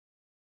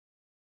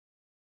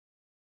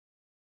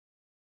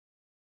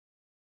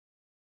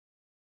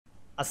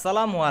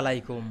Assalamu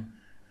Walaikum.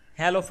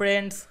 Hello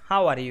friends,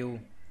 how are you?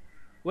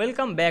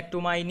 Welcome back to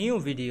my new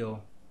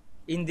video.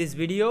 In this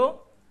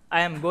video,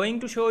 I am going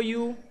to show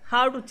you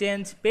how to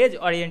change page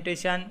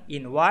orientation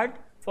in Word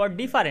for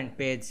different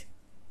page.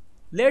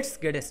 Let's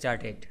get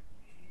started.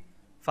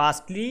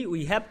 Firstly,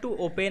 we have to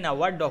open a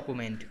Word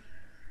document.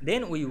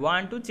 Then we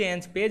want to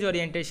change page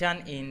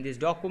orientation in this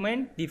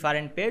document,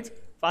 different page.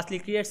 Firstly,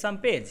 create some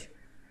page.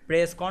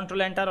 Press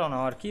Ctrl Enter on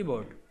our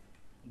keyboard.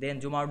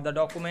 Then zoom out the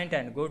document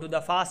and go to the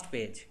first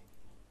page.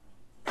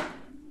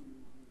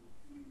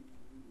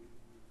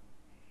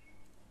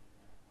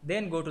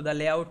 Then go to the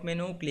layout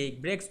menu,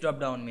 click breaks drop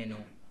down menu,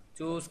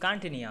 choose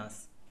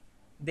continuous.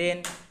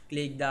 Then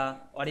click the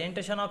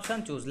orientation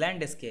option, choose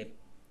landscape.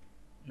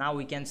 Now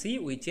we can see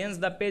we change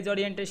the page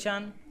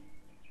orientation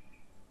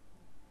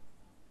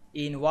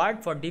in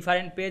Word for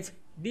different page,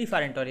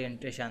 different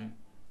orientation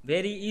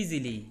very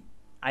easily.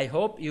 I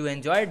hope you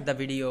enjoyed the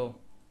video.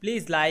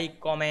 Please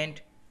like,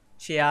 comment,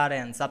 share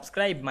and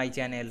subscribe my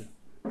channel.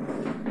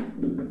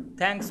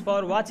 Thanks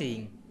for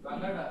watching.